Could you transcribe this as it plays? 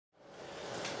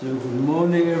So good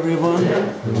morning, everyone.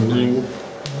 Good morning.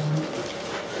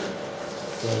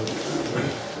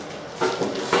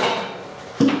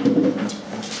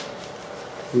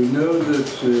 We know that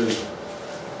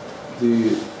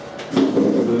the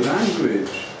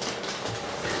language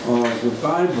of the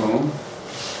Bible,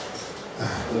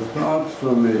 apart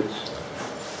from it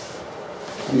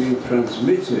being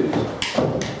transmitted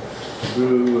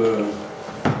through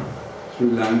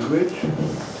language,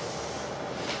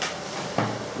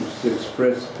 it's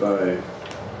expressed by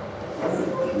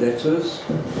letters,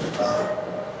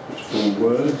 which form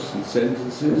words and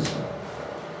sentences.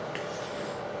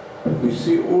 We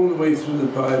see all the way through the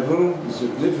Bible the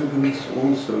significance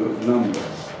also of number.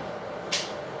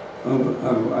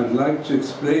 I'd like to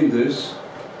explain this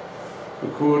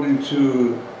according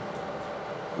to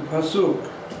the Pasuk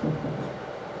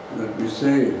that we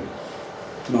say,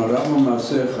 Marav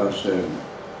Masech Hashem.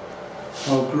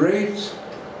 How great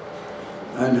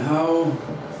and how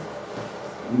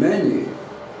many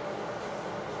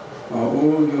are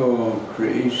all your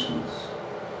creations.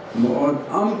 Ma'od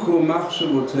amku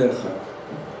machshavotecha.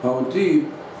 How deep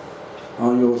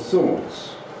are your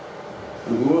thoughts?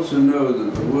 And we also know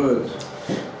that the word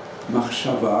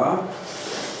machshava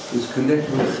is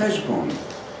connected with cheshbon,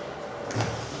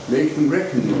 making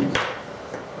reckonings,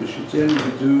 which we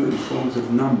generally do in forms of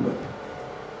number,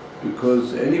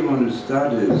 because anyone who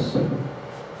studies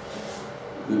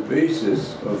the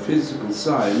basis of physical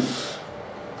science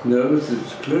knows that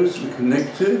it's closely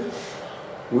connected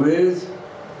with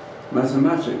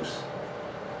mathematics,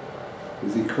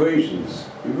 with equations.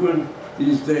 You won't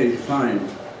these days find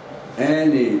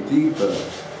any deeper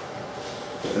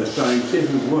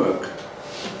scientific work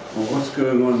on what's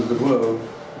going on in the world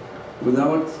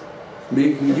without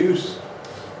making use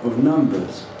of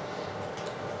numbers.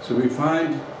 So we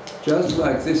find, just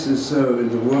like this is so in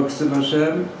the works of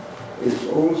Hashem, it's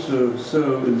also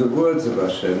so in the words of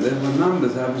Hashem. Therefore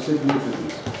numbers have a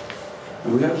significance.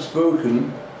 And we have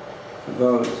spoken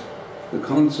about the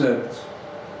concept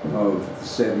of the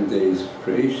 7 days of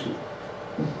creation,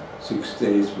 6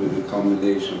 days with the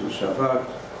culmination of the Shabbat.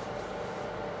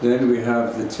 Then we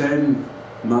have the 10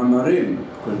 Mamarim,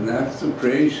 because in the act of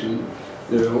creation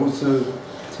there are also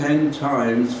 10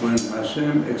 times when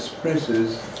Hashem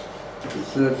expresses a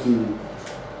certain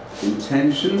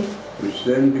intention which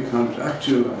then becomes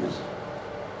actualized.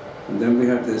 And then we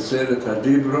have the Seret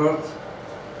HaDibrot,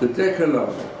 the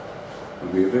Decalogue.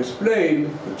 And we have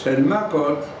explained the 10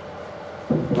 Makot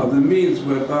are the means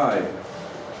whereby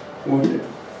what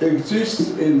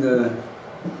exists in the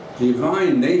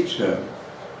divine nature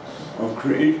of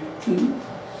creation,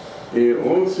 it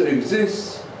also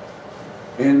exists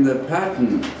in the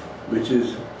pattern which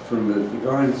is from the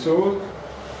divine source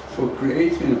for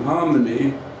creating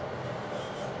harmony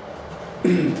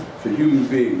for human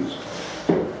beings.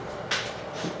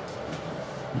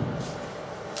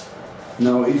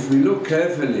 Now, if we look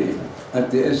carefully at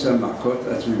the Esa Makot,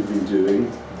 as we've been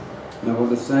doing, and I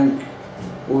want to thank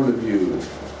all of you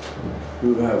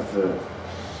who have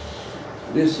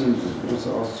listened and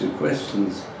also asked you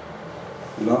questions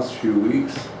the last few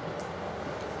weeks,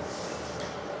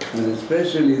 and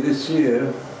especially this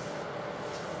year,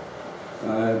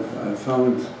 I've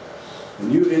found a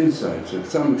new insight, to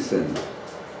some extent,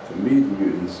 for me, a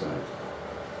new insight.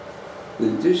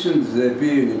 In addition to there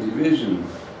being a division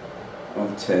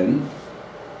of 10,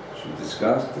 which we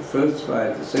discussed, the first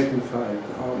 5, the second 5,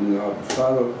 the harmony of the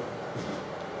Pharaoh,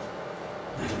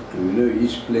 and we know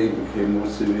each plague became more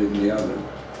severe than the other.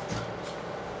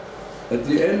 At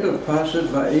the end of Parshat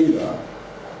Va'era,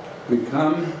 we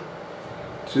come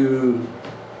to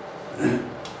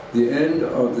the end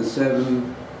of the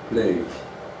 7 plagues.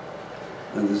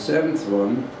 And the 7th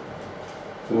one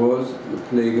was the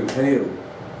plague of hail.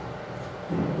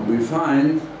 And we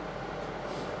find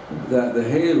that the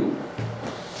hail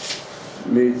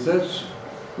made such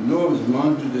enormous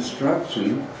amount of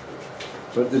destruction,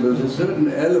 but there was a certain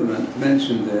element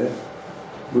mentioned there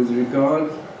with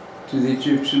regard to the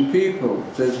Egyptian people.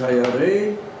 It says,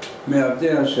 Hayarei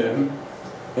me'avdei Hashem,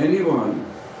 anyone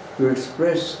who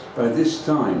expressed by this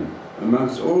time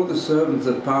amongst all the servants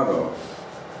of Paro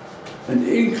an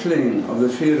inkling of the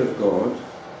fear of God,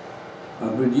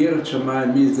 and Yirat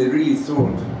Shamayim means they really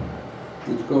thought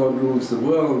that God rules the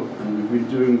world and we've been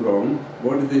doing wrong.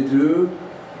 What did they do?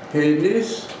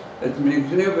 This, it makes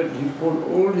clear that he brought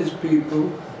all his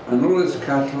people and all his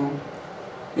cattle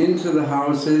into the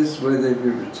houses where they'd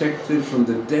be protected from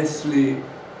the deathly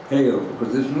hail,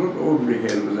 because it's not ordinary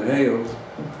hail, it was a hail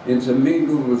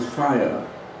intermingled with fire,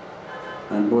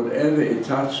 and whatever it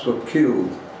touched got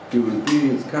killed, human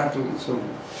beings, cattle and so on.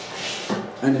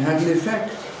 And it had an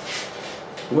effect.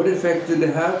 What effect did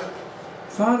it have?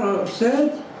 Pharaoh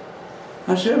said,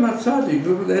 Hashem HaTzadik,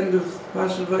 look at the end of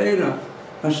Parashat Va'era.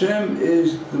 Hashem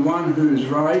is the one who is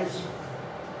right.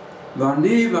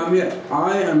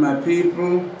 I and my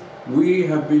people, we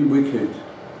have been wicked.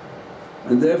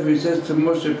 And therefore he says to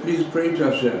Moshe, please pray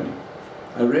to Hashem.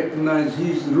 I recognize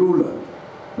he's the ruler.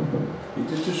 He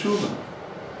did teshuvah.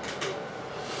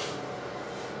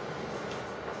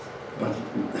 But,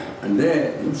 and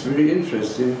there, it's very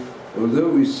interesting, although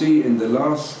we see in the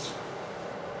last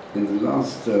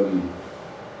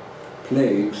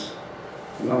plagues,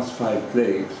 the last 5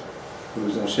 plagues, it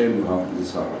was Hashem who hardened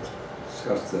his heart.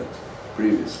 Discussed that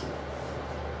previously.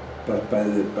 But by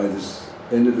the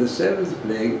end of the 7th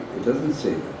plague, it doesn't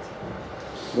say that.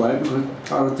 Why? Because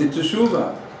Pharaoh did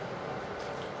teshuvah.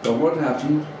 But what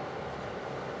happened?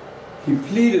 He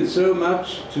pleaded so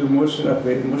much to Moshe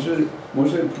Rabbeinu.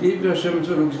 Moshe pleaded to Hashem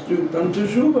to done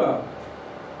teshuvah.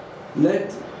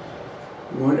 Let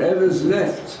whatever's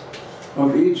left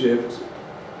of Egypt,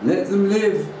 let them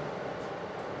live.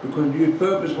 Because your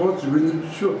purpose was to bring them to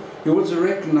shore. He also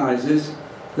recognizes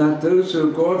that those who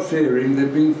are God-fearing, they're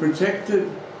being protected.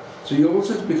 So he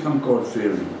also has become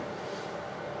God-fearing.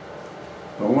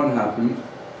 But what happened?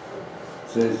 It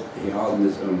says he hardened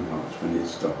his own heart when it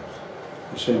stopped.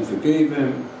 Hashem forgave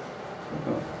him,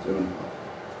 his own heart.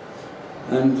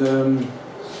 And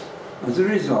as a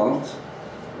result,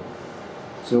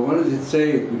 so what does it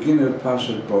say at the beginning of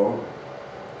Parashat Bo?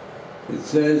 It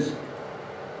says,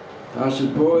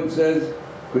 Parashat Bo, it says,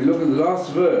 if we look at the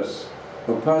last verse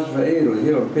of Parashat Va'era,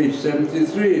 here on page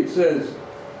 73, it says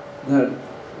that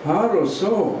Pharaoh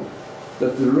saw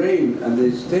that the rain and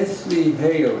this deathly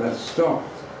hail had stopped,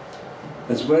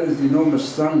 as well as the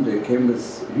enormous thunder came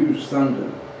with huge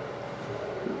thunder.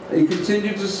 He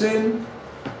continued to sin,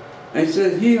 and he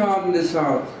says he hardened his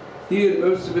heart. He and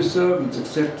most of his servants,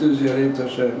 except those who Yarei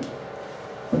Hashem.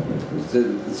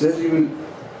 It says even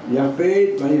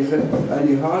Yabed, and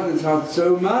he hardened his heart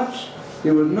so much, he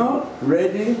was not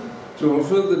ready to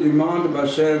fulfill the demand of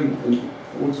Hashem in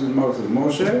also the mouth of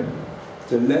Moshe,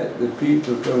 to let the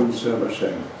people go and serve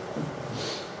Hashem.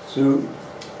 So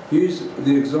he's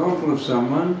the example of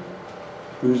someone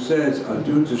who says, I'll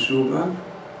do teshuvah.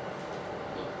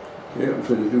 Okay, I'm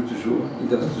going to do teshuvah. He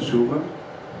does teshuvah.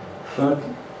 But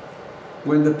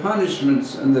when the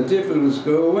punishments and the difficulties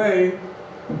go away,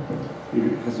 he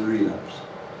has a relapse.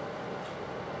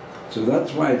 So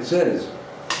that's why it says,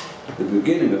 at the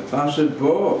beginning of Parashat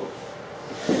Bo,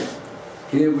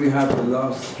 here we have the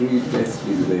last 3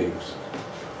 deathly plagues.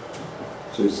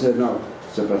 So it said now,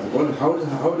 so but how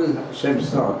does Hashem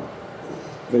start?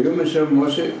 Vayom Hashem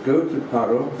Moshe, go to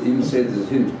Paro, even said there's a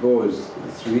hint, Bo is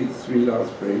three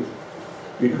last plagues,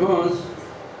 because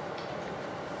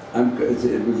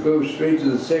it will go straight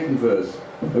to the 2nd verse.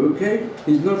 Okay,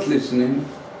 he's not listening,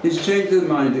 he's changed his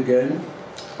mind again.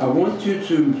 I want you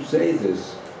to say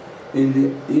this in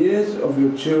the ears of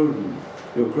your children,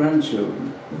 your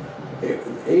grandchildren.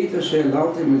 Eit asher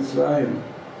lalti Mitzrayim,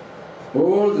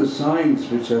 all the signs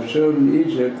which I've shown in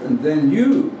Egypt, and then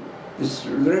you, this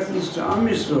reference to Am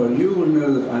Yisrael, you will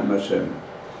know that I'm Hashem.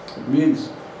 It means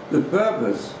the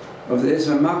purpose of the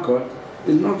Eser Makot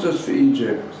is not just for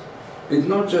Egypt, it's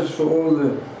not just for all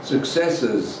the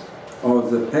successors of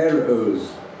the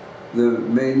Pharaohs, the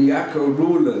maniacal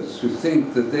rulers who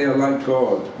think that they are like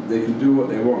God, they can do what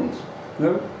they want.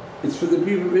 No, it's for the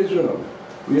people of Israel.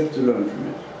 We have to learn from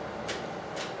it.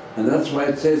 And that's why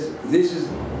it says, this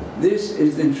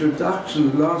is the introduction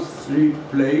of the last 3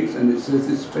 plagues, and it says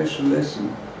this special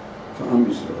lesson for Am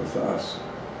Yisrael, for us.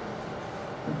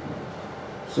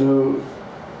 So,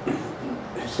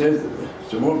 it says,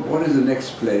 so what is the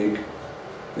next plague?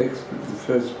 The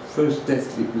first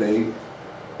deathly plague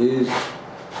is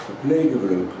the plague of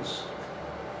locusts.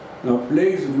 Now,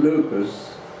 plagues of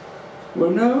locusts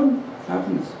were known,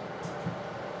 happened.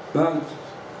 But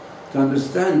to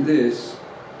understand this,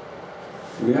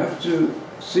 we have to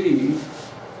see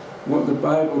what the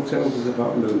Bible tells us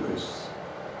about locusts,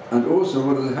 and also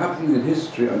what has happened in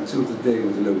history until today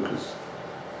with locusts,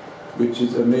 which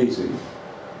is amazing.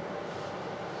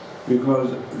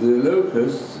 Because the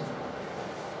locusts,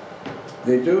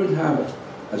 they don't have,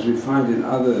 as we find in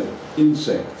other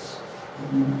insects,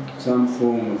 some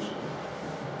form of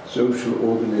social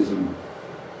organism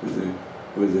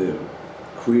with a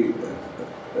queen,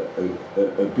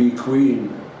 a bee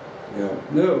queen. Yeah.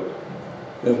 No,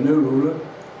 they have no ruler.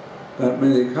 But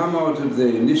when they come out of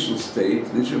the initial state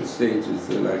is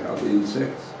they're like other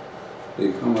insects.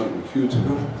 They come out of a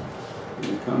cuticle,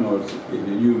 they come out in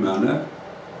a new manner,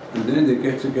 and then they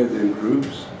get together in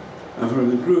groups, and from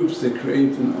the groups they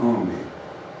create an army.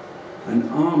 an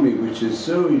army which is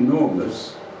so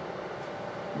enormous,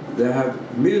 they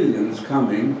have millions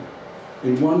coming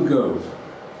in one go.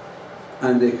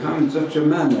 And they come in such a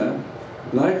manner,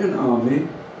 like an army,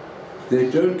 they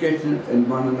don't get in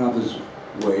one another's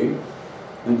way,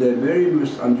 and they're very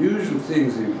most unusual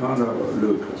things in kind of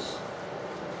locusts.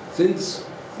 Since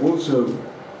also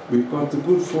we've got the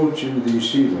good fortune of the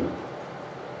yeshiva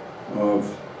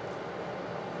of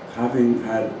having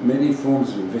had many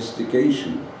forms of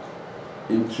investigation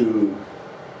into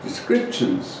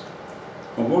descriptions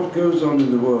of what goes on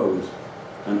in the world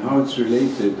and how it's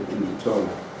related in the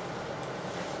Torah.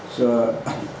 So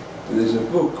there's a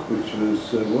book which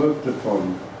was worked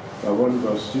upon by one of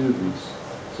our students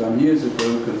some years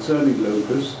ago concerning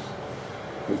locusts,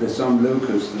 but there's some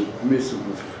locusts that are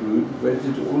permissible for food, went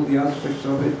into all the aspects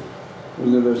of it,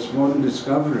 all the most modern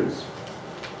discoveries.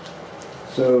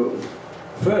 So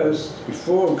first,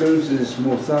 before going to this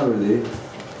more thoroughly,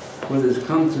 what has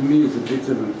come to me is a bit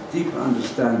of a deep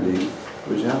understanding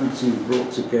which I haven't seen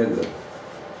brought together.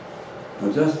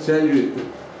 I'll just tell you that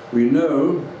we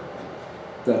know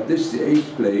that this, the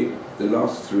 8th plague, the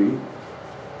last 3,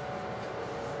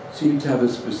 seem to have a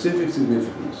specific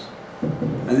significance.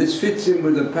 And this fits in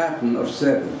with the pattern of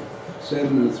 7. 7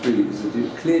 and 3 is a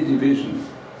clear division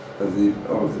of the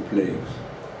plagues.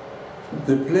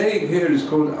 The plague here is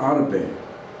called Arbe,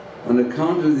 on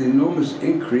account of the enormous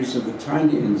increase of the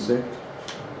tiny insect,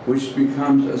 which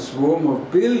becomes a swarm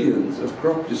of billions of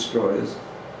crop destroyers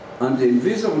under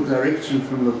invisible direction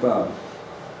from above.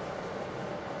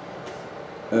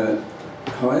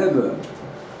 However,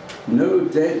 no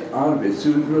dead Arbe,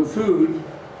 suitable food,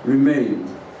 remained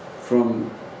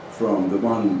from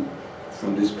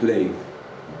this plague.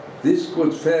 This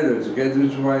caused Pharaoh, together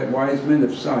with wise men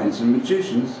of science and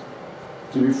magicians,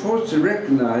 to be forced to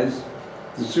recognize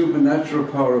the supernatural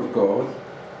power of God,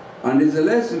 and is a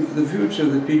lesson for the future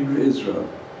of the people of Israel.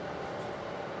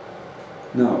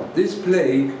 Now, this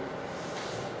plague,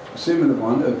 a similar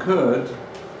one, occurred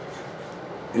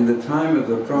in the time of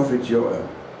the prophet Joel.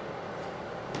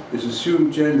 It's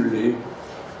assumed generally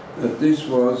that this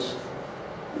was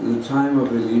the time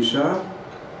of Elisha,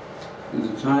 in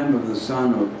the time of the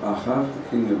son of Achav, the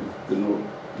king of the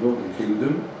northern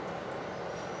kingdom,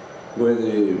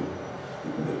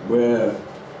 where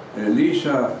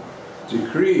Elisha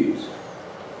decreed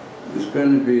there's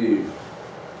going to be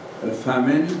a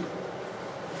famine,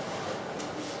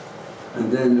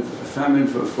 and then a famine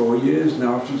for 4 years, and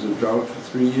afterwards a drought for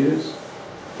 3 years.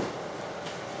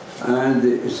 And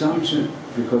the assumption,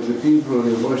 because the people,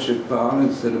 they worship Baal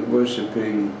instead of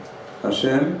worshipping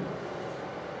Hashem,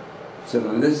 so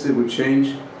unless they would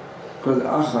change, because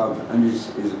Achav and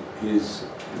his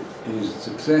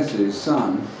successor, his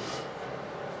son,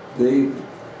 they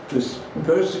just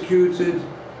persecuted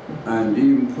and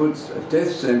even put a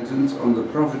death sentence on the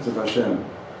prophets of Hashem.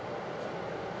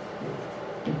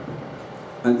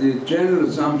 And the general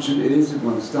assumption is, if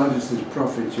one studies this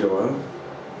prophet Joel,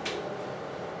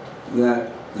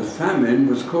 that the famine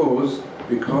was caused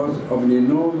because of an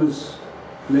enormous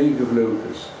plague of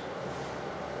locusts.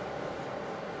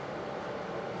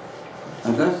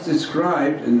 And that's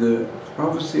described in the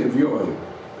prophecy of Joel.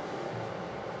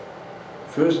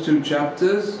 First 2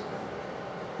 chapters,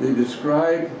 they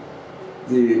describe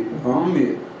the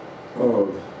army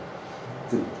of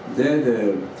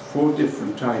there are 4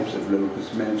 different types of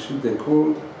locusts mentioned. They're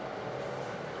called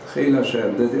Chel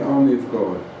Hashem, they're the army of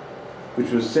God,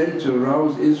 which was sent to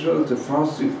arouse Israel to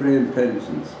fasting, prayer and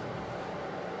penitence.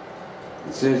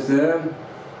 It says there, you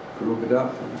can look it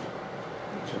up in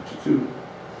chapter 2,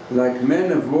 like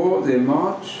men of war they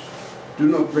march, do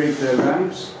not break their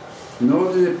ranks,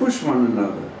 nor do they push one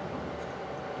another.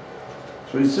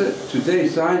 So he said, today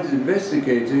science is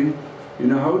investigating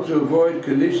how to avoid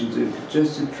collisions in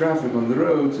congested traffic on the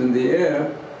roads and the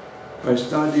air by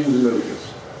studying the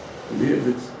locusts. And here,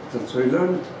 that's how you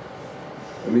learn it.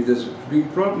 I mean, there's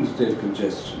big problems today of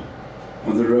congestion.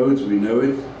 On the roads, we know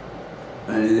it,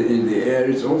 and in the air,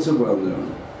 it's also well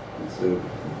known. It's a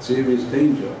serious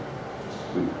danger.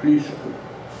 We increase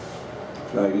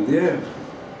flying in the air.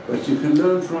 But you can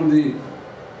learn from the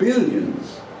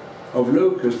billions of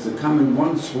locusts that come in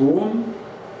one swarm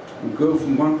and go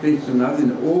from one place to another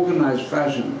in an organized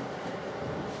fashion.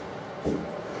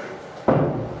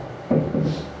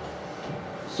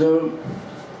 So,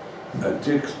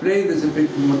 to explain this a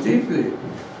bit more deeply,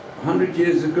 100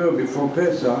 years ago, before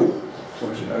Pesach,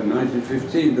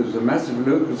 1915, there was a massive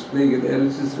locust plague in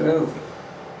Eretz Israel,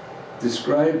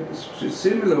 described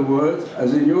similar words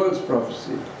as in Joel's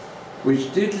prophecy,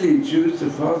 which did lead Jews to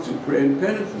fasting, prayer and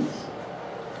penitence.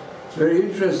 It's very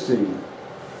interesting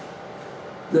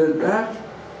that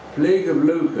plague of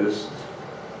locusts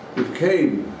that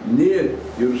came near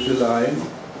Yerushalayim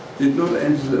did not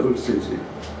enter the old city.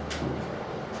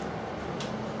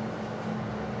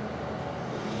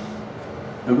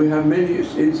 And we have many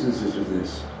instances of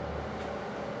this,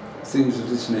 things of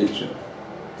this nature.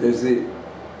 There's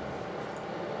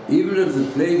even of the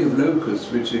plague of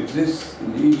locusts which exists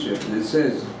in Egypt, and it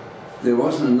says there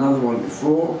wasn't another one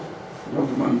before, not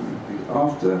one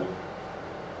after.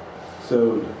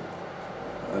 So,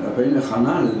 Rabbeinu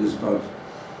Hanan is about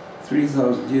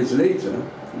 3,000 years later,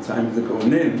 in the time of the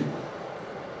Gonim.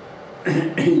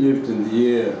 He lived in the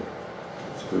year,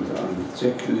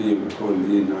 technically we call it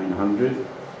the year 900,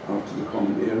 after the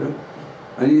Common Era.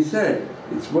 And he said,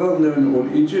 it's well known in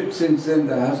all Egypt, since then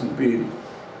there hasn't been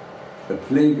a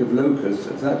plague of locusts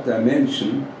of that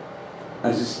dimension,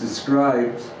 as is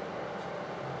described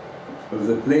of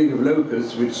the plague of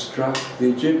locusts which struck the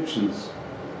Egyptians.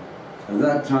 At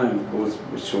that time, of course,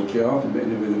 was shortly after, but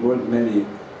anyway, there weren't many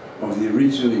of the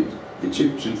original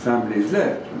Egyptian families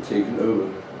left, and taken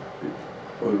over,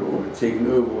 or taken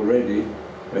over already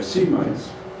by Semites.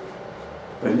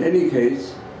 But in any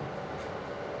case,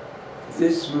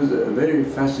 this was a very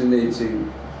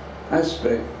fascinating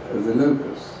aspect of the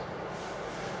locusts.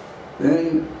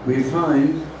 Then we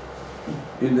find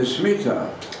in the Shemitah,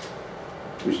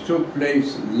 which took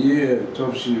place in the year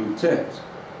Tov Shin Yutet,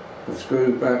 let's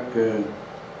go back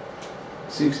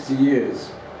 60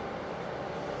 years.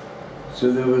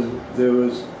 So there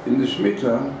was in the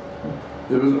Shemitah,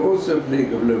 there was also a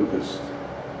plague of locusts.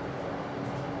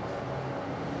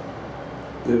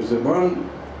 There was one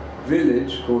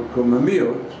village called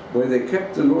Komamiot where they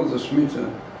kept the laws of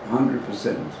Shemitah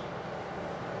 100%.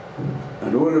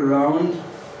 And all around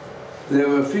there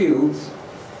were fields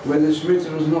where the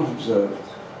Shemitah was not observed.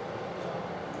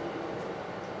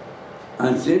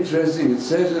 And it's interesting, it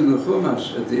says in the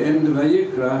Chumash at the end of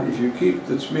Vayikra, if you keep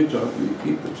the Shemitah, you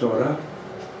keep the Torah,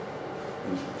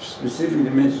 and specifically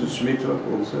mentions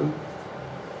Shemitah also,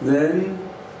 then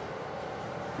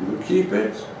you will keep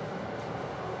it,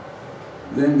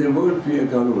 then there won't be a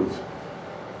Galut.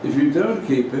 If you don't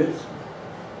keep it,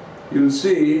 you'll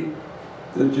see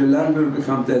that your land will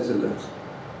become desolate.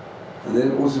 And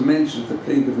then also mentions the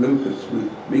plague of locusts will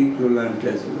make your land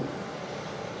desolate.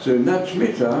 So in that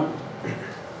Shemitah,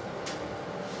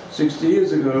 60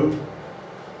 years ago,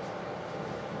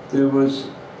 there was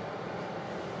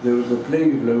a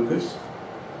plague of locusts,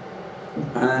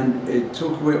 and it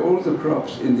took away all the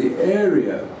crops in the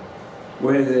area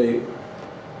where they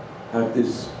had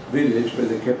this village where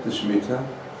they kept the Shemitah.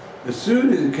 As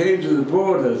soon as it came to the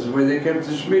borders where they kept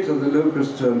the Shemitah, the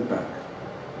locusts turned back.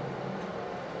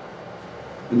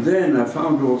 And then I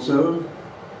found also,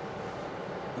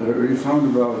 we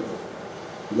found about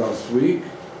last week,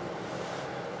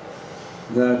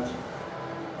 that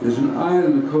there's an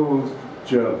island called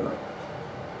Jerba,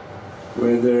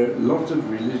 where there are a lot of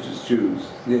religious Jews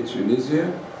near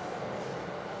Tunisia,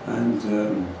 and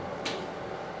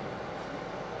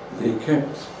they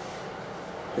kept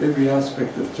every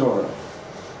aspect of Torah.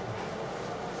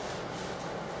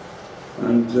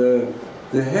 And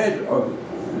the head of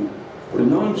the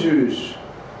non-Jewish,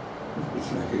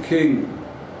 it's like a king,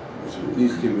 at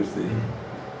least he was the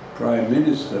prime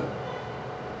minister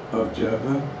of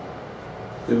Java.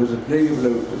 There was a plague of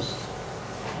locusts,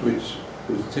 which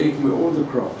was taking away all the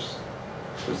crops.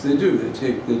 Because they do, they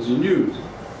denude.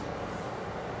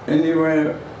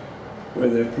 Anywhere where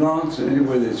there are plants,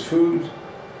 anywhere there's food,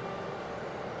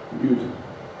 nude.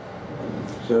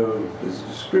 So there's a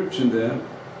description there,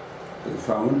 they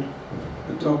found,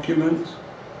 a document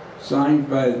signed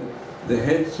by the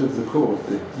heads of the court,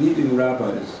 the leading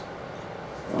rabbis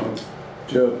of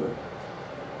Jerba.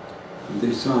 And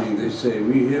they sign, they say,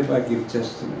 we hereby give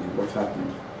testimony of what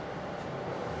happened.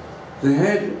 The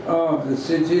head of the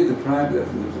city, the prime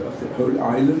of the whole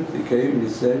island, he came and he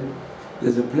said,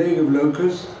 there's a plague of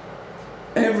locusts.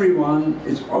 Everyone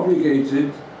is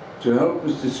obligated to help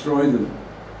us destroy them.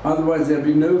 Otherwise there'll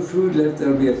be no food left,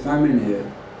 there'll be a famine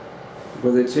here.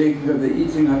 Because they're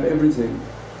eating up everything,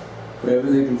 wherever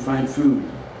they can find food.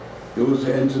 They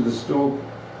also enter the store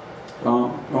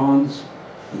barns,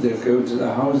 and they'll go to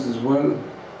the house as well.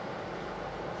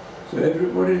 So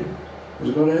everybody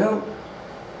has got to help.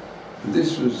 And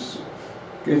this was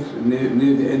near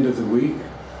the end of the week,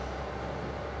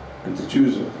 and the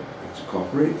Jews had to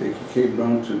cooperate. They came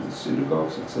round to the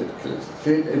synagogues and said,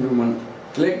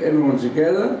 collect everyone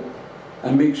together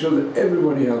and make sure that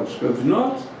everybody helps. But if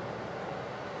not,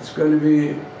 it's going to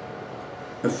be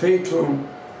a fatal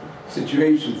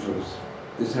situation for us.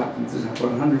 This happened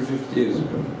 150 years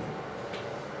ago.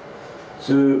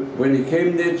 So when he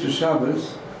came there to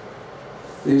Shabbos,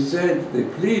 they said, they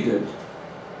pleaded,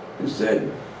 they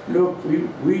said, look, we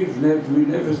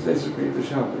never desecrate the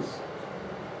Shabbos.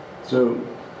 So,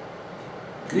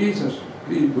 please,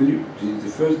 will you, the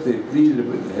first they pleaded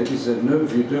with the head, he said, no,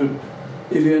 if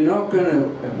you're not going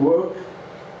to work,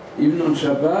 even on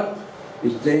Shabbat,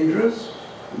 it's dangerous,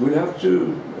 we'll have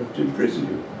to imprison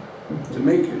you, to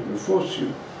make it, we'll force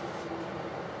you.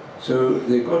 So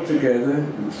they got together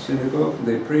in the synagogue, and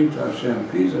they prayed to Hashem,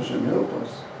 please Hashem, help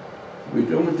us. We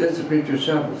don't want to desecrate your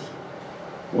Shabbos.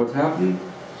 What happened?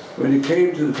 When it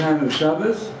came to the time of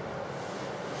Shabbos,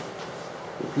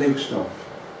 the plague stopped.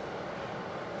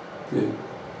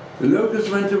 The locusts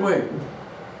went away.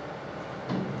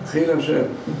 Chil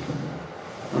Hashem.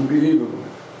 Unbelievable.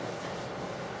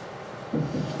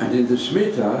 And in the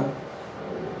Shemitah,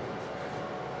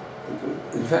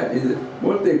 in fact,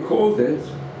 what they called it,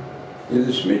 in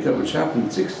the Shemitah, which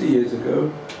happened 60 years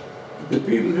ago, the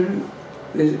people,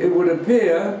 it would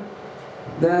appear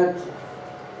that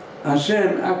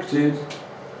Hashem acted,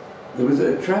 there was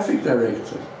a traffic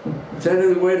director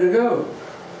telling them where to go.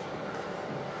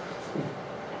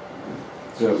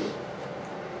 So,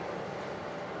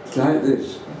 it's like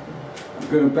this. I'm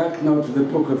going back now to the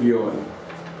book of Yoel.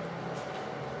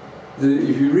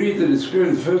 If you read the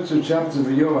description, the first 2 chapters of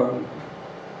Yoel,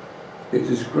 it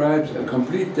describes a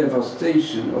complete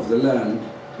devastation of the land.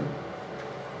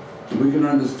 And we can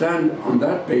understand on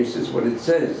that basis what it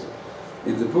says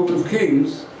in the book of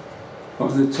Kings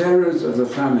of the terrors of the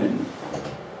famine.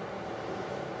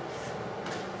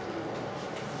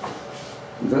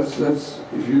 That's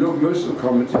if you look, most of the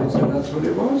commentators say that's what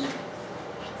it was.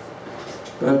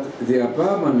 But the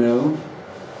Abarbanel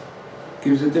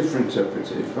gives a different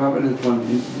interpretation. Abarbanel is one,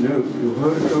 you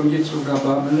heard of Yitzchak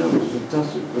Abarbanel, was a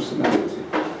fantastic personality.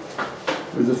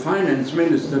 He was the finance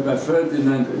minister by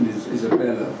Ferdinand and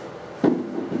Isabella.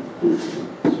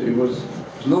 So he was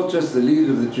not just the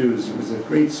leader of the Jews, he was a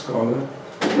great scholar,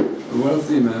 a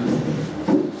wealthy man,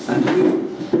 and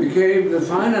he became the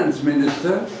finance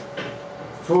minister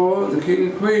for the king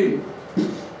and queen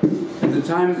at the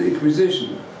time of the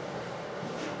Inquisition.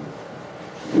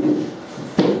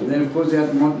 And then of course they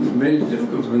had made it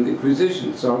difficult when the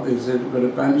Inquisition started. They said, we've got to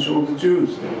banish all the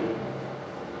Jews.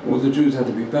 All the Jews had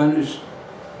to be banished.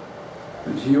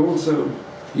 And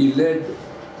he led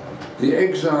the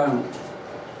exile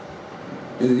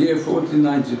in the year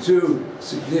 1492,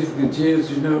 significant years,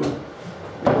 you know,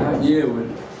 that year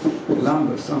when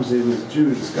Columbus, some say it was a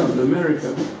Jew, discovered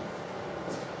America.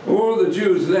 All the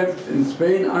Jews left in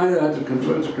Spain either had to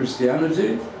convert to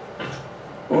Christianity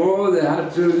or they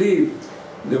had to leave.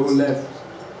 They all left.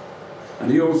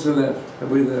 And he also left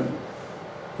with them.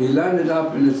 He landed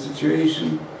up in a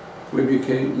situation where he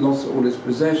lost all his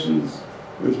possessions,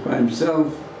 he was by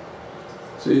himself.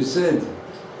 So he said,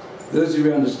 those of you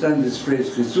who understand this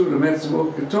phrase, Chisura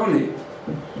Metzavot Ketoni,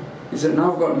 he said,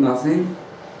 now I've got nothing,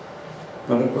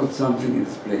 but I've got something in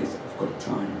its place. I've got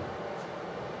time.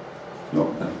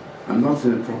 Not that. I'm not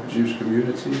in a proper Jewish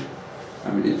community.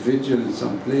 I'm an individual in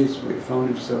some place where he found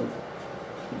himself.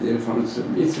 There he found himself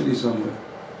in Italy somewhere.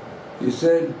 He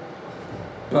said,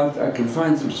 but I can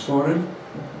find some Sforim,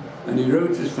 and he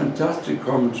wrote his fantastic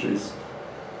commentaries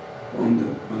on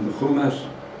the Chumash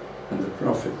and the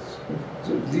prophets.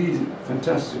 So these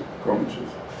fantastic commentaries.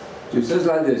 So he says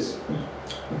like this,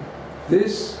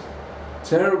 this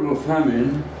terrible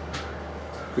famine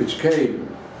which came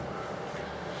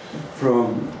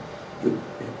from the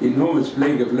enormous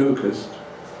plague of locusts.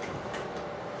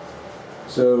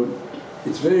 So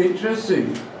it's very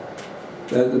interesting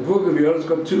that the book of Yoel has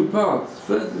got 2 parts.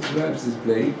 First it describes this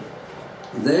plague,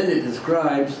 then it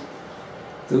describes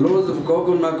the laws of Gog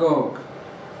and Magog,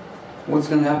 what's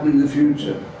going to happen in the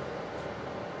future,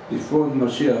 before the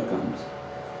Mashiach comes,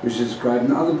 which is described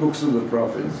in other books of the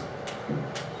prophets,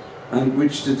 and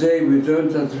which today we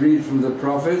don't have to read from the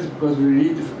prophets because we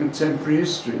read it from contemporary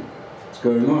history. What's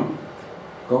going on?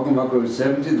 Gog and Magog is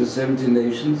 70, the 70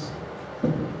 nations,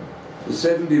 the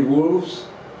 70 wolves,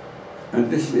 and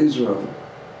little Israel.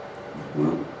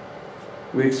 Well,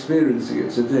 we're experiencing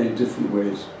it today in different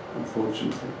ways,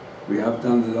 unfortunately. We have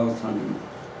done the last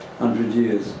 100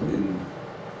 years in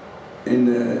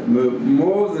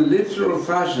more the literal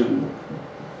fashion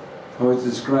how it's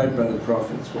described by the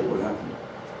prophets, what will happen.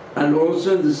 And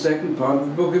also in the second part of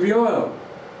the book of Yoel.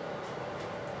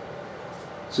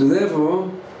 So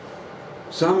therefore,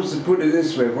 some put it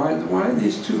this way, why are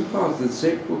these 2 parts of the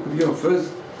same book of Yoel?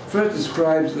 First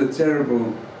describes the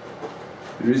terrible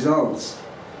results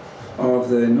of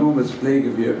the enormous plague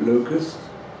of locusts,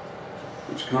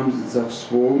 which comes in such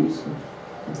swarms.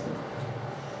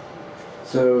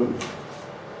 So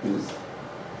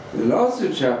the last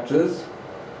 2 chapters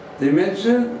They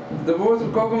mention the wars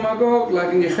of Gog and Magog,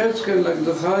 like in Yechezkel, like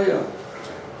Zechariah,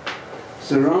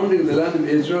 surrounding the land of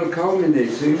Israel,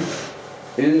 culminating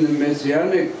in the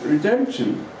Messianic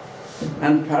redemption.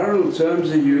 And parallel terms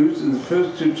are used in the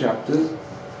first two chapters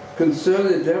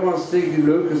concerning the devastating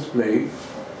locust plague,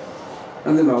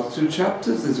 and the last two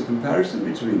chapters, there's a comparison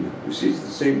between them. You see, it's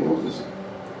the same authors.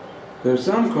 There are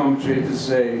some commentators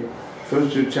say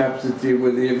first two chapters deal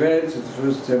with the events of the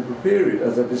first temporal period,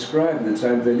 as I described in the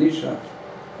time of Elisha.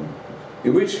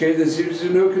 In which case there seems to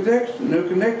be no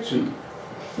connection.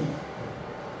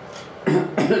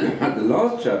 And the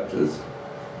last chapters,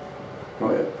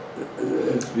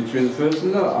 between the first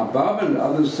and the last, Abab and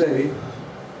others say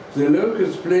the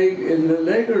locust plague in the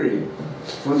allegory,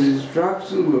 for the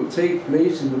destruction will take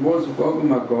place in the wars of Gog and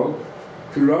Magog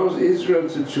to rouse Israel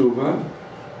to Tshuva,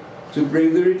 to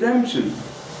bring the redemption.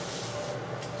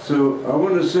 So I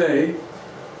want to say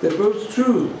they're both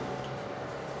true.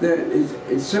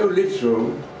 It's so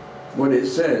literal what it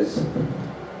says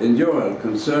in Joel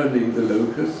concerning the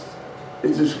locust.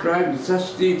 It's described in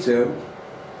such detail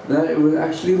that it was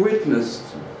actually witnessed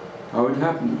how it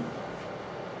happened.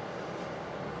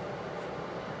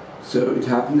 So it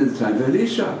happened in the time of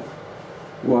Elisha.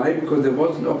 Why? Because there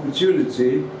was an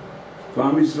opportunity for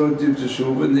Am Yisrael to do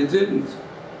Teshuvah, and they didn't.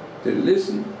 They didn't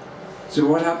listen. So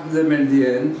what happened to them in the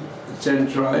end? The 10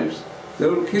 tribes, the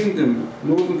whole kingdom,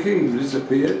 northern kingdom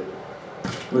disappeared,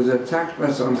 was attacked by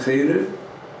Sancheriv,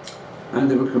 and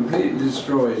they were completely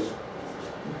destroyed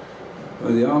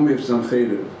by the army of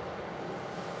Sancheriv.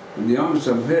 And the army of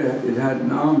Sancheriv, it had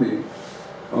an army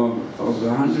of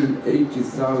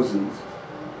 180,000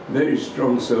 very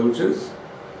strong soldiers,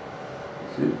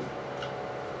 see?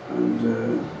 And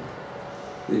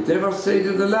they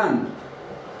devastated the land.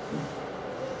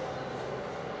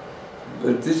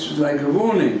 But this was like a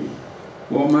warning,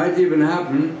 what might even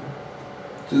happen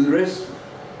to the rest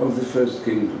of the first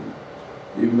kingdom,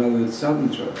 even though the southern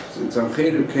tribes. So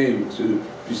Sancheriv came to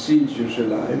besiege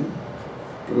Yerushalayim,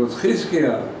 because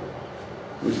Chizkiah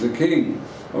was the king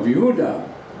of Yehuda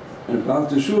and Baal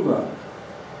Teshuvah,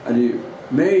 and he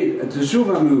made a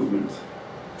Teshuvah movement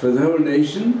for the whole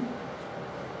nation.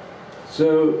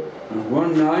 So on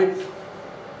one night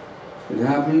it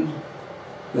happened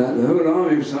that the whole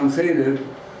army of Sancheriv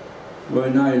were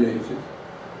annihilated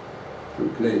through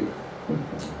plague.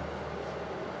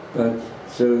 But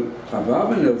so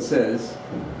Abarbanel says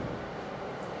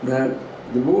that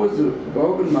the wars of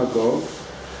Gog and Magog,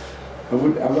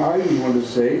 I even want to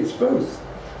say it's both.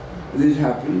 This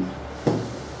happened,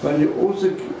 but it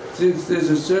also, since there's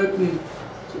a certain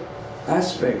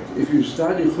aspect, if you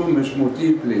study Chumash more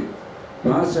deeply,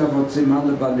 what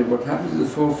happens to the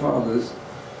forefathers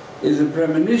is a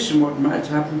premonition what might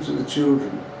happen to the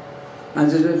children,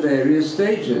 and at various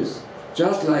stages,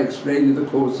 just like explained in the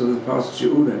course of the past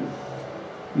Shiurim.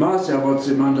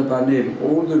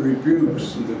 All the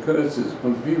rebukes and the curses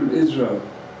upon the people of Israel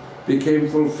became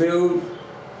fulfilled.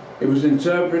 It was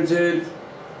interpreted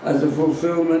as a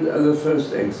fulfillment of the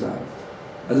first exile,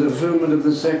 as a fulfillment of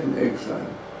the second exile.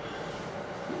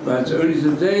 But it's only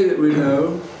today that we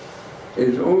know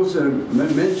it also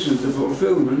mentions the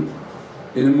fulfillment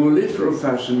in a more literal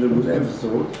fashion than was ever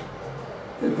thought.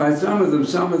 By some of them,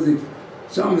 some of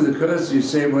the curses you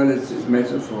say, well, it's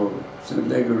metaphor, it's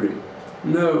an allegory.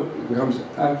 No, it becomes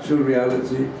actual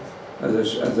reality, as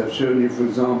I've shown you, for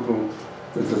example,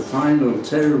 that the final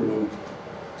terrible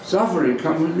suffering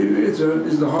coming from Israel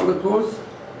is the Holocaust,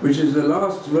 which is the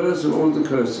last verse of all the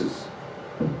curses.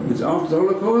 It's after the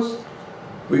Holocaust,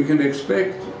 we can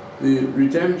expect the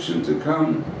redemption to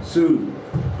come soon.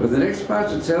 But the next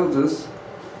passage tells us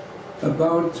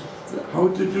about how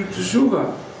to do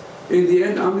Teshuvah. In the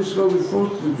end, Am Yisrael will be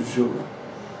forced to do Teshuvah.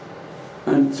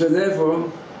 And so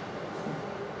therefore,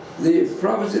 the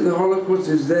prophecy of the Holocaust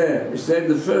is there. It's there in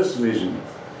the first vision.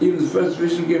 Even the first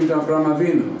vision given to Avraham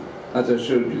Avinu, as I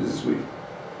showed you this week.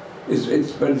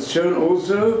 But it's shown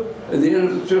also at the end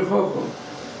of the Torah.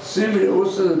 Similarly,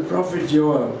 also the prophet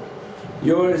Joel.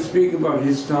 Joel is speaking about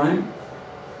his time.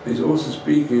 He's also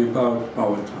speaking about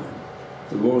our time,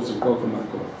 the wars of Gog and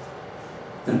Magog.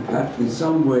 And perhaps in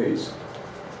some ways,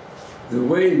 the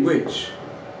way in which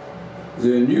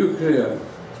the nuclear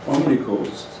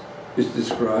Holocaust is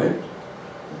described,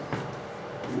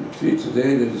 you see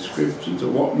today the descriptions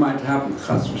of what might happen,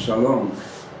 Chas v'Shalom,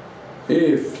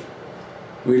 if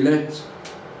we let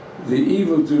the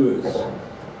evildoers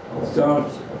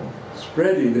start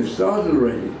spreading. They've started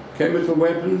already. Chemical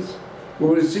weapons,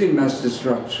 well, we've seen mass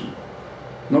destruction,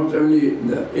 not only in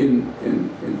the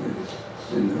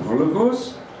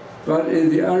Holocaust, but in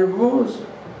the Arab wars.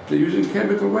 They're using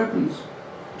chemical weapons.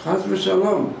 Chas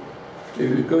v'Shalom.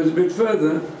 if it goes a bit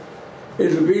further,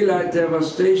 it will be like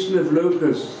devastation of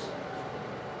locusts.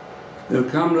 They'll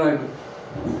come like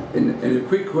in a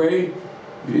quick way.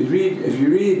 If you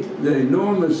read the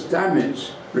enormous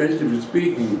damage, relatively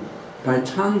speaking, by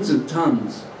tons and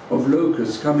tons of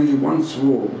locusts coming in one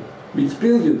swarm, means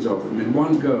billions of them in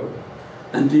one go,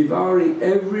 and devouring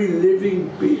every living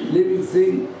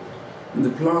thing in the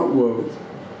plant world,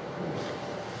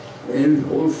 and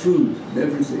all food and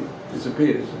everything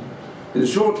disappears in a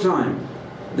short time.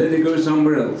 Then they go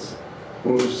somewhere else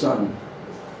all of a sudden.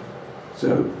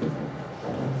 So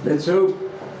let's hope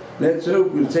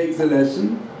we'll take the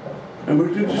lesson and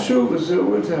we'll do teshuvah so it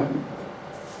won't happen.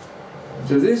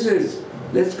 So this is,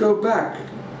 let's go back.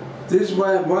 This is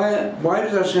why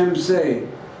does Hashem say,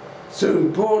 so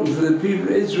important for the people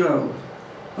of Israel,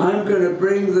 I'm going to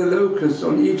bring the locusts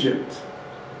on Egypt,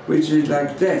 which is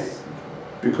like death,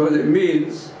 because it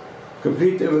means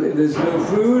complete, there's no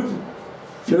food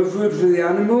for the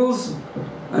animals,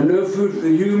 and no food for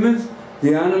the humans.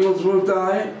 The animals will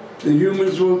die, the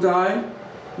humans will die.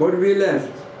 What will be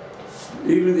left?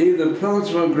 Even the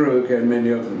plants won't grow again, many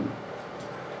of them.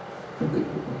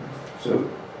 So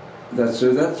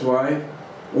that's why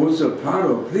also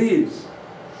Paro please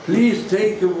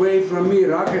take away from me,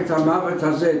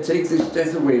 take this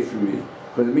death away from me,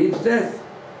 because it means death.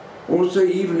 Also,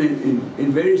 even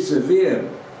in very severe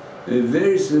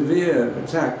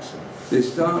attacks, they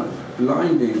start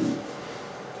blinding.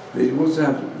 They also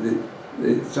have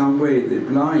some way they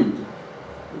blind.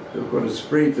 They've got a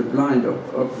spray to blind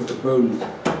up the bones,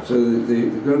 so that they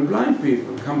go and blind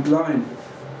people, become blind.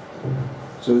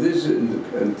 So this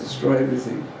and destroy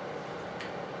everything.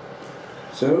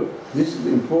 So this is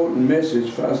an important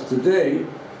message for us today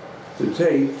to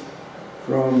take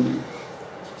from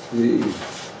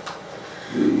if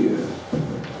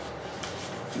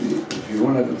you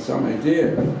want to have some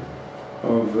idea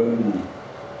of the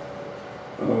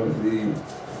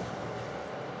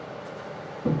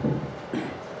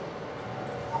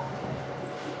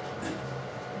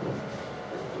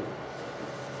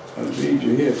I'll read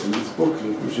you here from this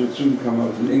booklet, which will soon come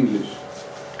out in English.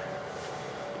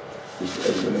 It's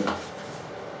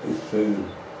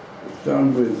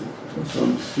done with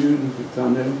some student at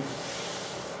Tanel,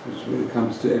 which really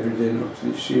comes to everyday not to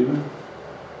yeshiva,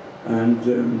 and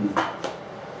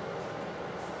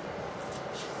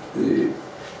we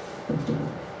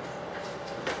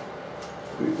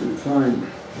find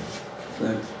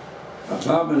that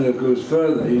Abarbanel goes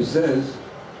further. He says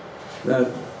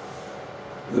that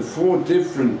the 4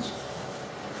 different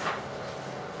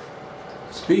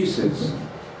species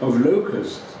of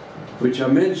locusts which are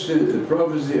mentioned in the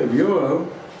prophecy of Yoel,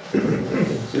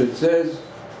 so it says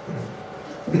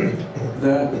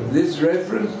that this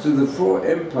reference to the 4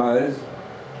 empires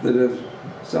that have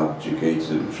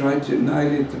subjugated and tried to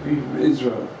annihilate the people of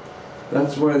Israel.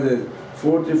 That's why there are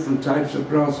 4 different types of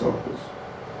grasshoppers.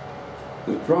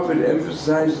 The prophet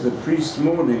emphasizes the priest's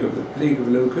mourning of the plague of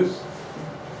locusts,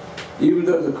 even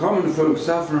though the common folk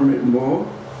suffer from it more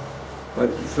by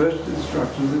the first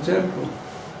destruction of the temple.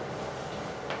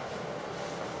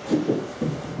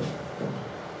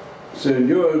 So in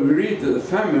Yoel we read that the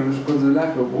famine was because of the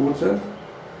lack of water,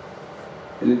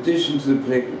 in addition to the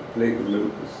plague of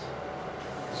locusts.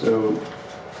 So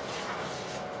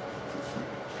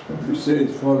we say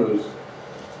as follows: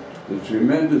 the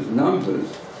tremendous numbers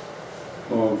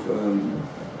of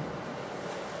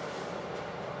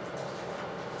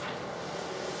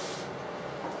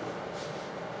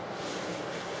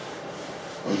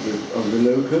the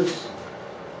locusts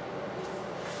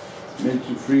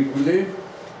mentioned frequently,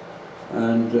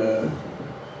 and there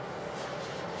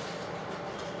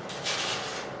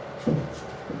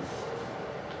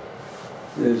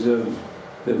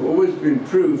have always been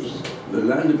proofs the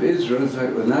land of Israel is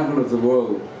like the navel of the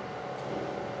world.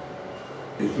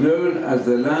 It's known as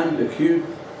the land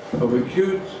of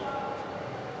acute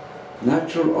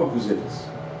natural opposites,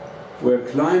 where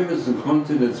climates and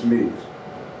continents meet.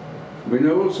 We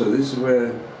know also this is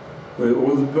where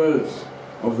all the birds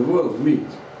of the world meet.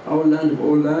 Our land of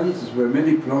all lands is where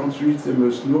many plants reach the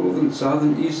most northern,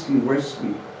 southern, eastern,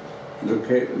 western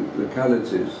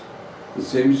localities. The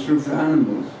same is true for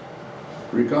animals.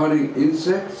 Regarding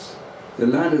insects, the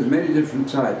land has many different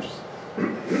types.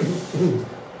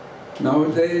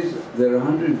 Nowadays, there are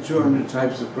 100 to 200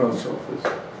 types of grasshoppers.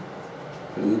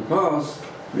 But in the past,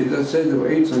 Midrash said there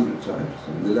were 800 types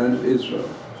in the land of Israel.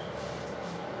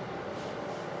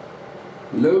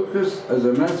 Locusts as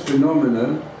a mass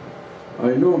phenomenon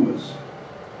are enormous.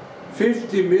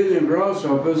 50 million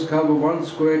grasshoppers cover 1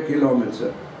 square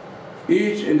kilometer.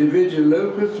 Each individual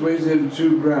locust weighs over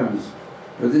 2 grams,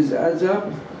 but this adds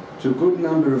up to a good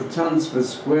number of tons per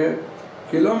square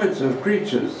kilometre of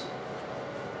creatures.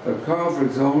 A car, for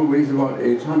example, weighs about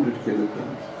 800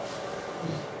 kilograms.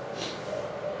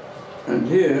 And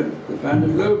here, the band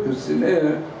of locusts in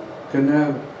air can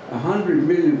have 100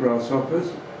 million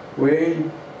grasshoppers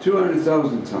weighing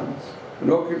 200,000 tons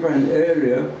and occupy an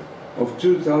area of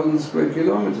 2,000 square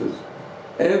kilometers.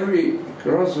 Every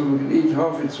grasshopper can eat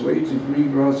half its weight in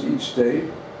green grass each day.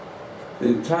 The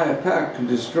entire pack can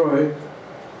destroy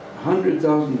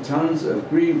 100,000 tons of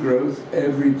green growth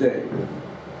every day.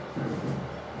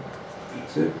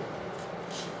 That's it.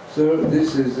 So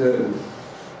this is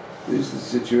the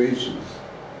situation.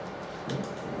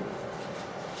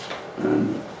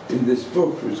 And in this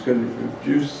book, which is going to be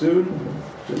produced soon,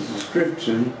 there's a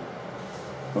description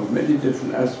of many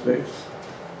different aspects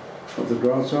of the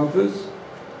grasshoppers.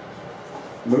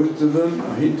 Most of them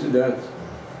are hinted at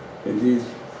in these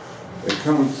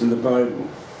accounts in the Bible.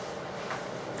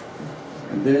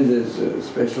 And then there's a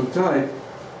special type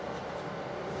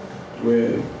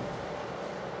where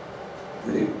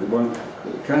the one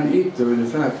can eat them. In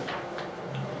fact,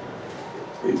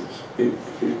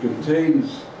 it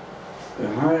contains a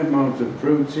high amount of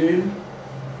protein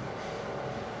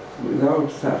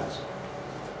without fat.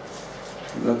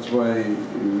 And that's why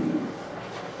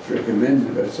it's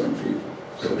recommended by some people,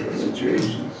 certain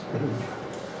situations.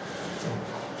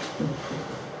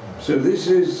 So this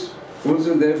is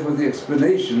also therefore the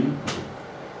explanation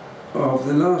of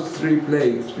the last three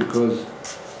plagues, because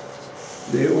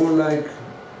they're all like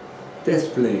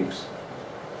death plagues.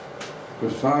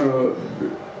 Because Pharaoh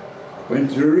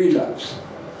went through a relapse.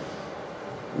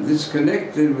 And this is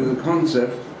connected with the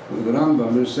concept of the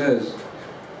Rambam, who says,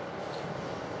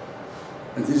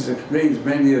 and this explains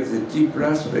many of the deeper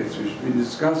aspects which we've been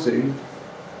discussing,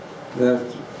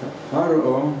 that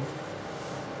Pharaoh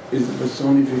is the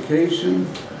personification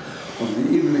of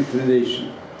the evil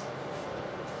inclination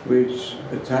which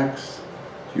attacks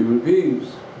human beings,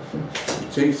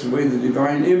 which takes away the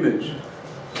divine image.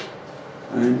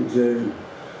 And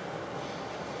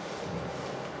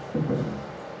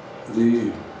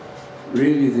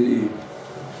really the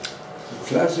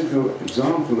classical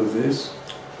example of this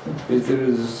is there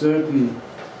is a certain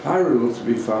parallel to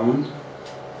be found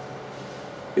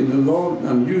in the law,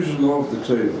 unusual law of the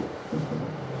Torah.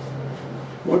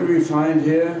 What do we find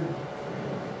here?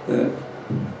 That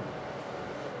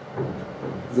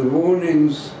the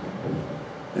warnings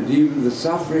and even the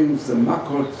sufferings, the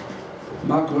makot,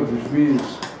 which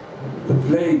means the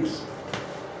plagues,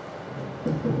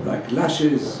 like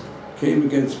lashes, came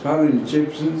against Pharaoh and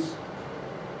Egyptians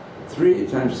 3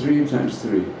 times 3 times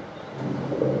 3,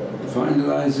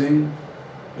 finalizing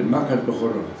in Makat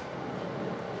Bechorot,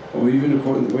 or even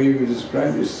according to the way we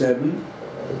describe it, 7.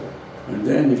 And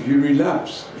then if you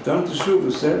relapse, if down to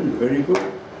Shuvah 7, very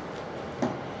good.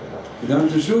 If down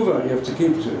to Shuvah, you have to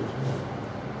keep to it.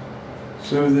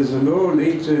 So there's a law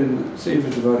later in Sefer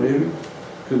Devarim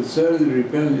concerning the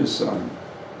rebellious son,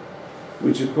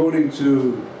 which according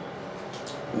to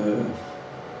a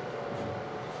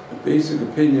basic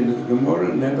opinion of the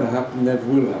Gemara never happened, never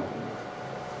will happen.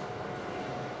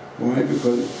 Why?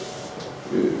 Because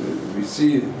we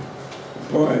see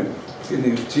a boy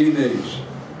beginning of teenage,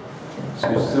 so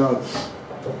he starts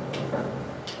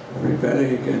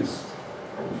rebelling against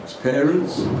his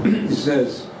parents. He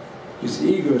says his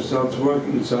ego starts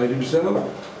working inside himself.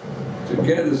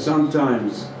 Together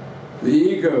sometimes the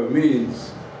ego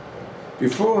means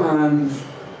beforehand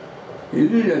he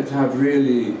didn't have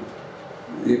really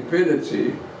the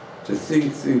ability to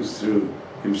think things through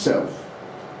himself.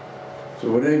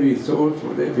 So whatever he thought,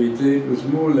 whatever he did was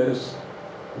more or less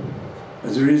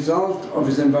as a result of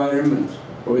his environment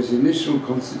or his initial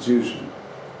constitution.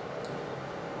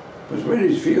 But when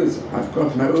he feels, I've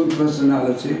got my own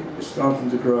personality, it's starting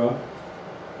to grow up,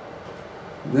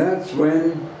 that's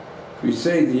when we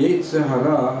say the Yetzer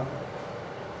Hara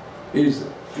is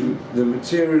the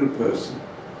material person.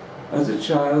 As a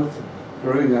child,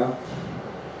 growing up,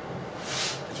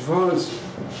 as far as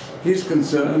he's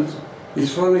concerned,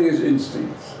 he's following his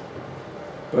instincts.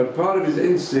 But part of his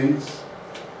instincts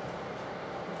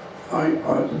are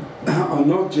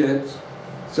not yet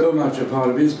so much a part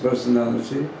of his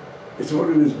personality. It's what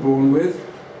he was born with.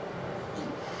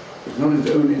 It's not his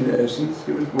own inner essence.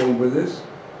 He was born with this.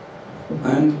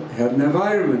 And he had an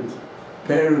environment,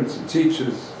 parents and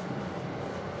teachers.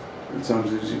 And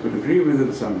sometimes he could agree with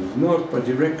them, sometimes not, but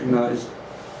he recognized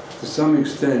to some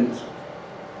extent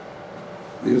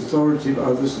the authority of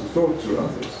others and thought through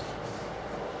others.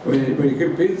 When he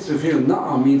begins to feel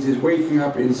na'a means he's waking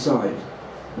up inside.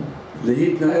 The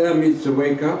hit na'ah means to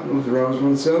wake up, not to arouse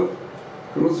oneself.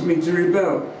 It can also mean to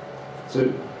rebel.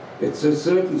 So It's a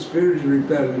certain spirit of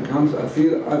rebellion comes. I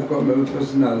feel I've got my own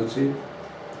personality,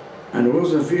 and I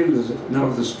also feel there's now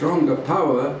the stronger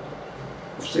power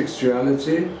of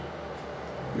sexuality,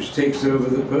 which takes over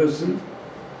the person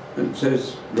and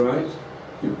says, right,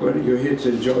 you're here to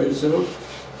enjoy yourself.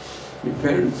 Your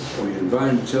parents or your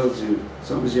environment tells you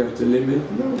sometimes you have to limit.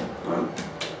 No,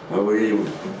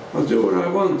 I'll do what I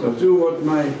want. I'll do what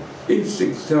my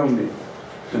instincts tell me,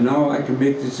 and now I can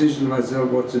make decisions myself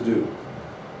what to do.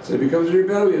 So he becomes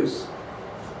rebellious.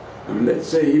 And let's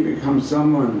say he becomes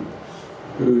someone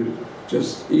who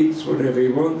just eats whatever he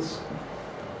wants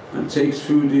and takes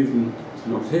food even if it's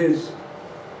not his.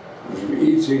 And from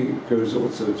eating goes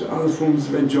also to other forms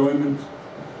of enjoyment.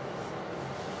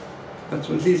 That's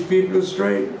what leads people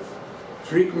astray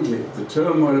frequently, the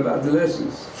turmoil of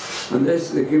adolescence, unless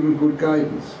they're given good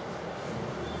guidance.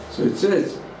 So it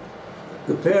says,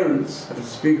 the parents have to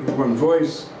speak with one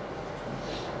voice,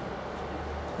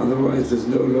 otherwise there's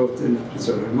no love in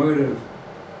Sorah.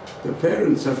 The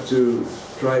parents have to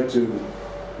try to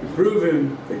improve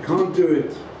him. They can't do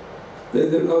it.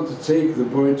 They're allowed to take the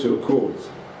boy to a court.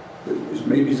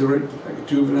 Maybe he's already like a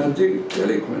juvenile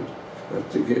delinquent. They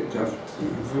have to have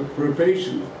for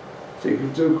probation, take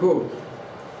him to a court.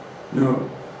 Now,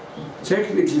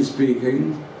 technically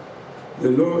speaking,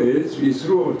 the law is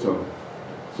Yisru'oto.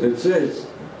 So it says,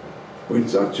 when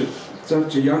such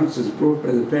a youngster is brought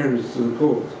by the parents to the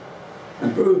court,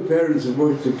 and both parents have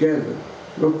worked together,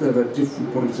 looked at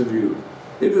different points of view.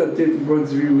 If that different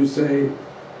points of view would say,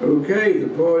 okay, the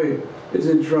boy is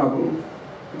in trouble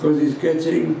because he's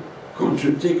getting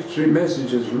contradictory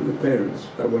messages from the parents,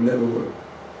 that will never work.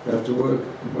 They have to work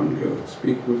in one go,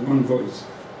 speak with one voice.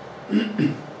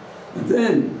 And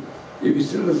then, if he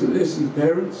still doesn't listen to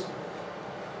parents,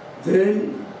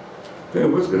 then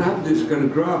what's going to happen is he's going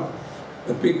to grow up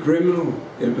a big criminal,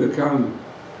 he'll become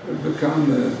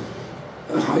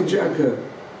a hijacker,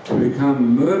 he'll become a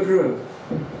murderer,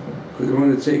 because he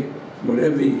wants to take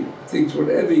whatever he thinks,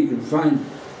 whatever he can find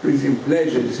brings him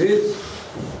pleasure is his.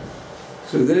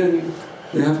 So then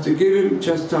they have to give him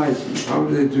chastisement. How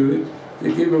do they do it?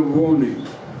 They give him a warning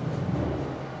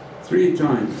 3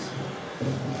 times.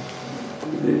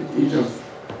 It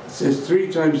says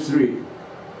 3 times 3. It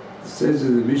says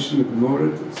in the Mishnah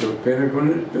Gemara, so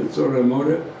Paragon, Sorah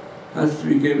Amora, has to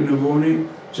be given a warning,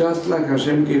 just like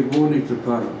Hashem gave warning to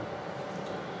Paro.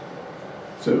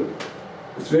 So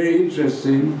it's very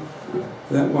interesting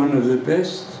that one of the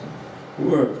best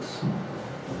works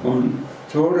on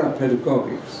Torah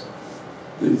pedagogics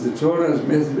is the Torah's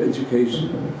method of education,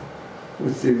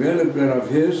 which developed by Rav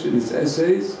Hirsch in his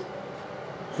essays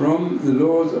from the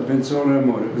laws of Ben Sorah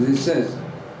Amora. Because it says,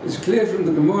 it's clear from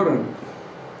the Gemara,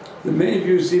 the main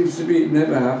view seems to be it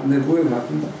never happened, never will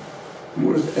happen.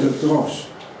 Gemara is Eladrosh,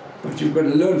 but you've got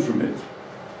to learn from it.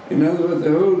 In other words,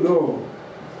 the whole law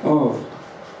of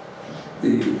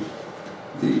the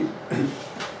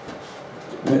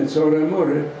Ben Sorah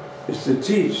Amora is to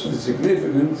teach the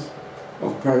significance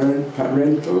of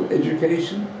parental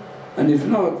education, and if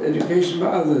not, education by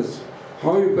others.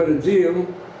 How you've got to deal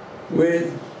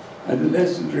with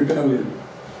adolescent rebellion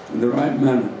in the right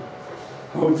manner.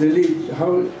 How to lead,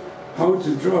 how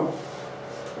to drop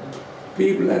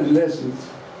people, adolescents,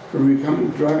 from becoming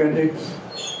drug addicts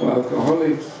or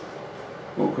alcoholics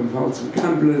or compulsive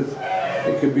gamblers.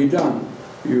 It can be done.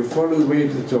 You follow the way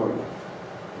of the Torah.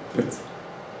 But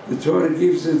the Torah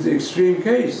gives us the extreme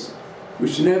case,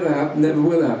 which never happened, never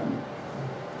will happen.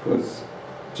 Because,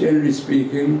 generally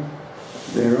speaking,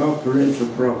 there are parental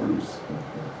problems.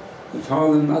 The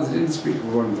father and mother didn't speak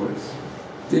with one voice,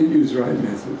 didn't use right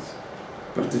methods.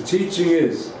 But the teaching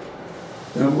is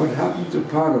that what happened to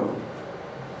Paro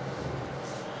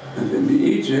and in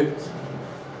Egypt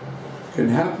can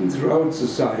happen throughout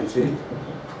society,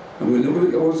 and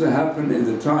will also happen in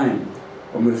the time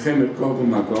of Melchemet Gog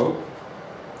and Magog,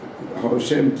 how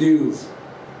Hashem deals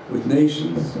with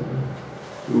nations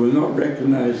who will not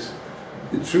recognize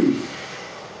the truth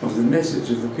of the message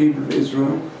of the people of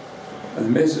Israel and the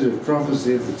message of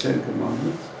prophecy of the 10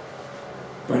 Commandments.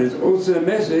 But it's also a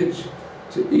message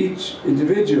to each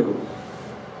individual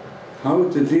how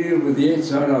to deal with the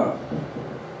Yetzer Hara.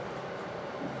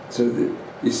 So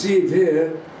you see it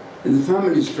here in the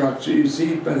family structure. You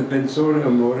see it by the Ben Sorah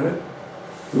Amora,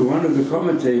 who one of the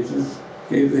commentators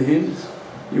gave the hint.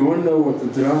 You want to know what the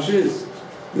Drash is?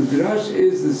 The Drash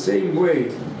is the same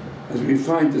way as we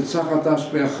find the Tzachatash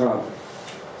Be'achab.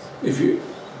 If you,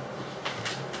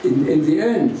 in the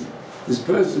end, this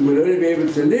person will only be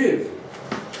able to live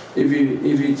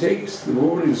if he takes the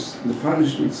warnings and the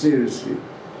punishment seriously.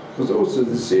 Because also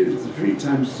the series, the 3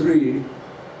 times 3,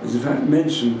 is in fact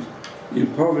mentioned in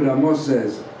Prophet Amos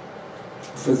says,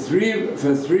 for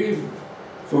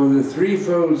the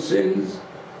threefold sins,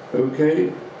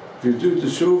 okay, if you do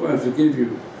teshuvah, I'll forgive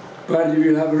you. But if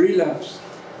you have a relapse,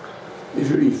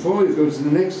 before you go to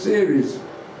the next series,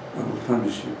 I will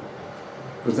punish you.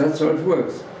 Because that's how it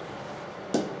works.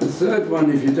 The third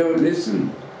one, if you don't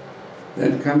listen,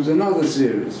 then comes another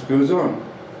series, goes on,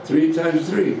 3 times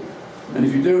 3. And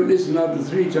if you don't listen after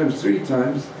 3 times 3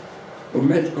 times, or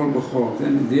met kol b'chol,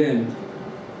 then in the end,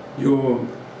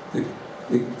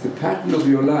 the pattern of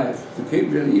your life, the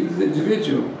capability, even the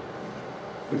individual,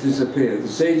 will disappear. The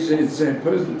sage says the same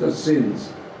person does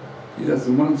sins. He does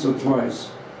them once or twice.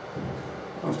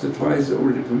 After twice, they're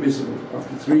already permissible.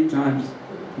 After 3 times,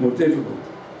 more difficult.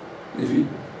 If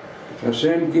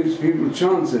Hashem gives people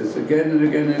chances again and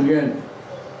again and again,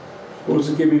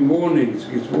 also giving warnings,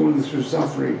 he gives warnings through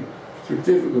suffering, through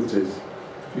difficulties.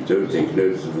 If you don't take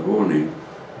notice of the warning,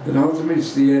 then ultimately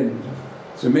it's the end.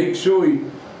 So make sure you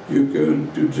go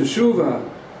and do teshuvah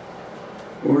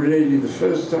already the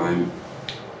first time,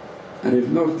 and if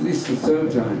not, at least the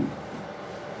 3rd time.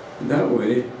 And that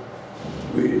way,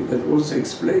 that also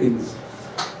explains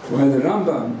why the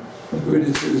Rambam, who in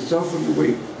his philosophical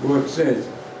work says,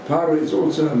 Paro is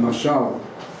also a mashal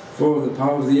for the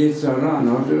power of the Yetzer Hara and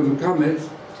how to overcome it,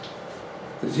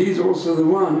 that he's also the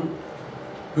one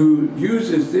who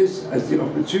uses this as the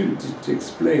opportunity to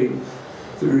explain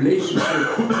the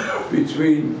relationship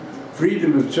between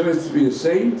freedom of choice to be a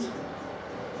saint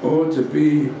or to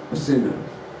be a sinner.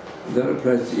 And that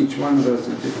applies to each one of us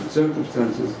in different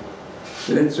circumstances.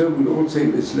 So let's hope we'll all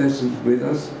take this lesson with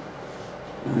us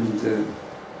and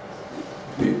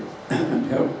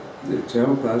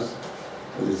help us,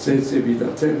 as it says,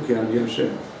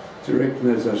 to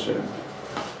recognize Hashem.